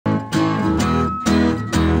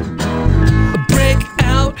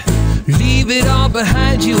leave it all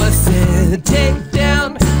behind you. I said, take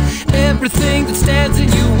down everything that stands in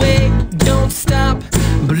your way. Don't stop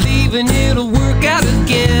believing it'll work out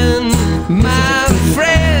again, my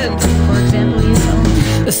friend.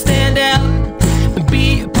 Stand out and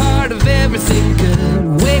be a part of everything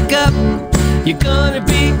good. Wake up, you're gonna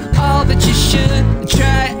be all that you should.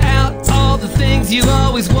 Try out all the things you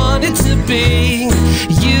always wanted to be.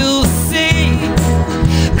 You'll see,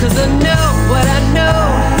 'cause I know what I know,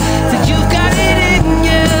 that you've got it in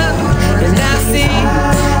you. And I see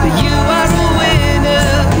that you are a winner.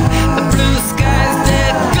 The blue skies,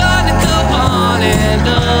 they're gonna go on and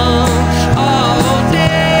on all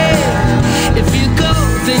day. If you go,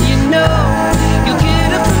 then you know you'll get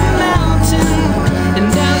up a mountain, and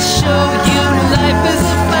I'll show you life is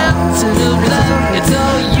a fountain of love. It's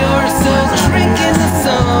all yours, so drink in the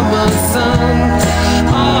summer sun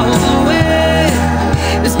all the way.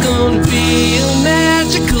 It's gonna be a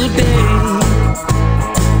magical day.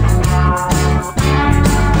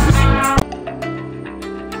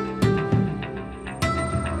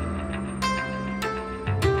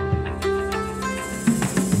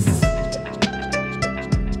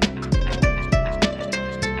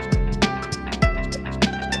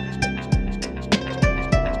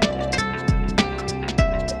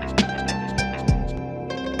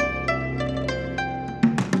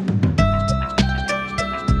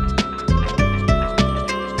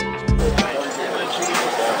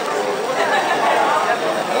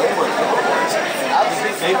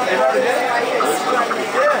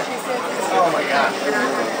 Oh my God.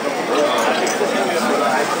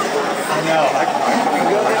 I know.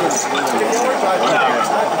 That's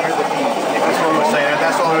what I'm saying.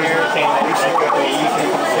 That's all we're saying.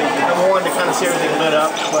 Number one, to kind of see everything lit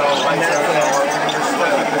up. Well, lights and everything.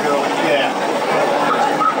 Yeah.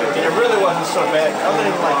 And it really wasn't so bad. Other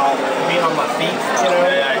than like being on my feet, you know.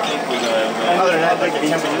 Yeah, I think we know. Other than that, like the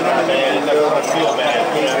temperature, you know what I mean? It doesn't feel bad,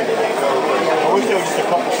 you know. I wish there was just a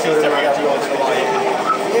couple seats that we got to go into.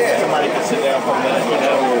 Yeah. Somebody could sit down for a minute, you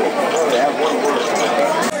know.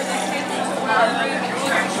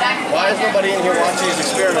 Why is nobody in here watching these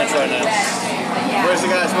experiments right now? Where's the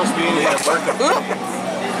guy supposed to be in here? This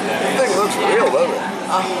thing looks real, doesn't it?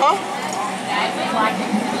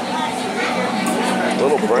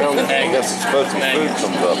 Little brown, I guess it's supposed to be food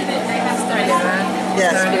comes up.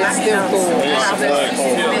 Yes, but it's still cool.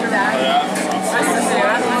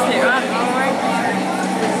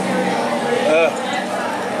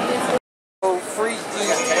 Freeze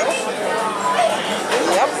these tails.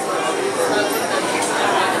 Yep.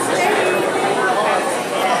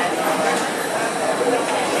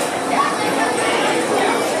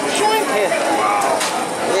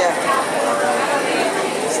 Yeah.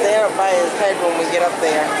 Stay up by his head when we get up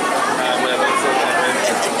there.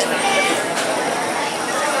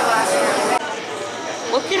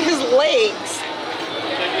 Look at his legs.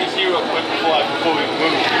 Check these here real quick before we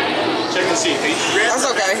move. Check and see. That's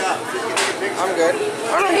okay. I'm good.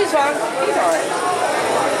 Oh no, he's fine. He's alright.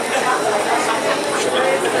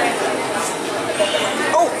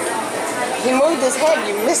 Oh! He moved his head.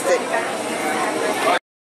 You missed it.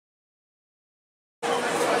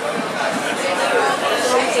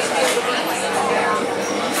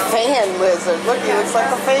 Fan lizard. Look, he looks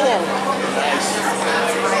like a fan.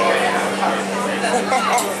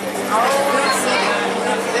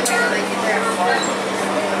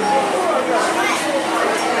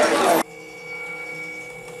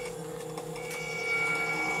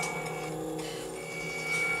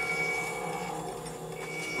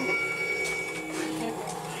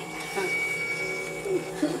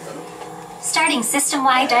 Starting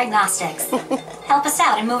system-wide diagnostics. Help us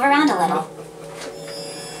out and move around a little.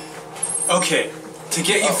 Okay, to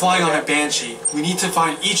get you flying on a Banshee, we need to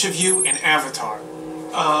find each of you an avatar.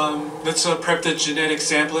 Let's prep the genetic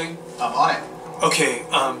sampling. On it. Okay,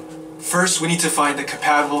 first we need to find the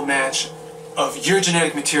compatible match of your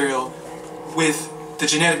genetic material with the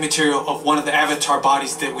genetic material of one of the avatar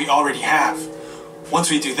bodies that we already have. Once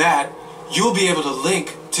we do that, you'll be able to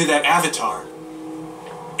link to that avatar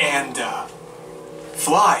and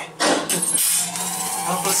fly.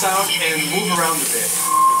 Help us out and move around a bit.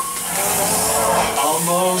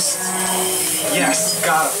 Almost. Yes,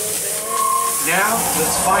 got him. Now,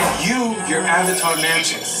 let's find you your avatar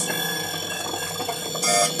matches.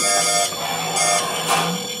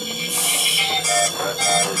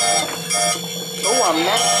 Oh, I'm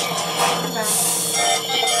matched.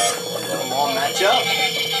 Them all match up.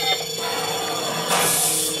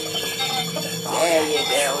 There you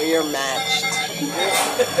go, you're matched.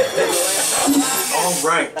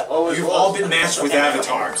 Alright, you've all been matched with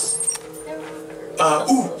avatars.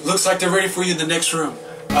 Ooh, looks like they're ready for you in the next room.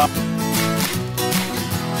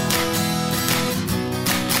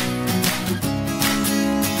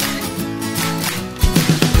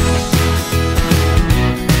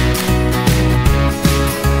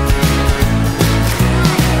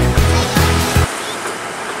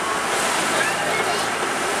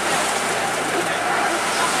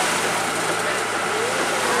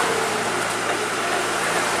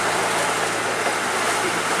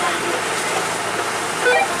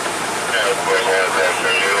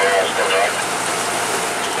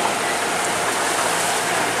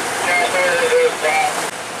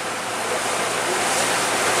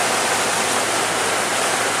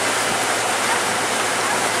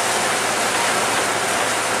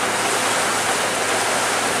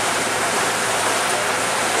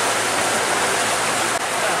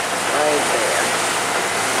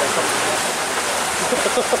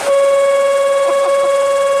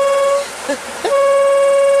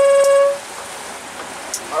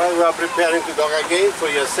 now preparing to dock again. For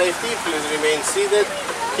your safety, please remain seated.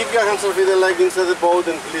 Keep your hands off the leggings of the boat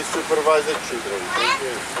and please supervise the children. Thank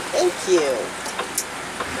you. Thank you.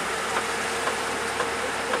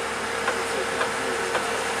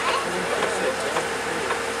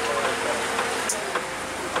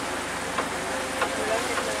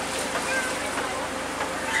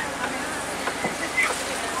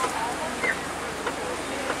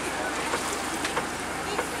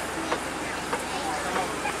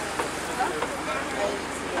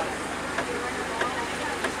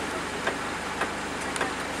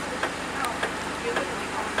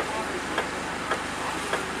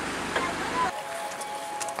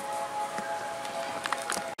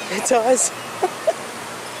 It does.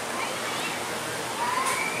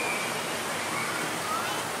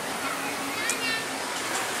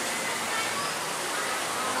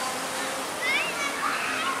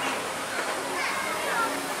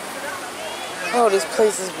 Oh, this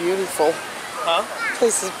place is beautiful. Huh? This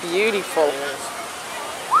place is beautiful.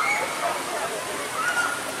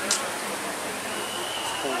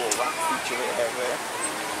 Cool little rock feature they have there.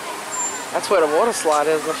 That's where the water slide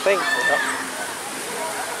is, I think. Yep.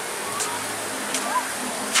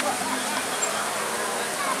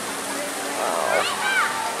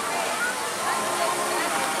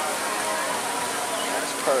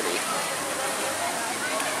 Party.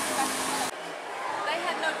 They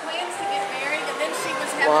had no plans to get married, and then she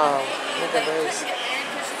was having a baby, and they couldn't get married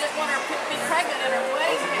because she didn't want her to be pregnant in her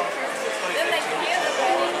wedding picture. Then they planned the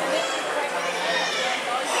wedding, and then she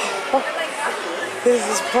was pregnant. This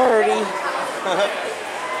is party.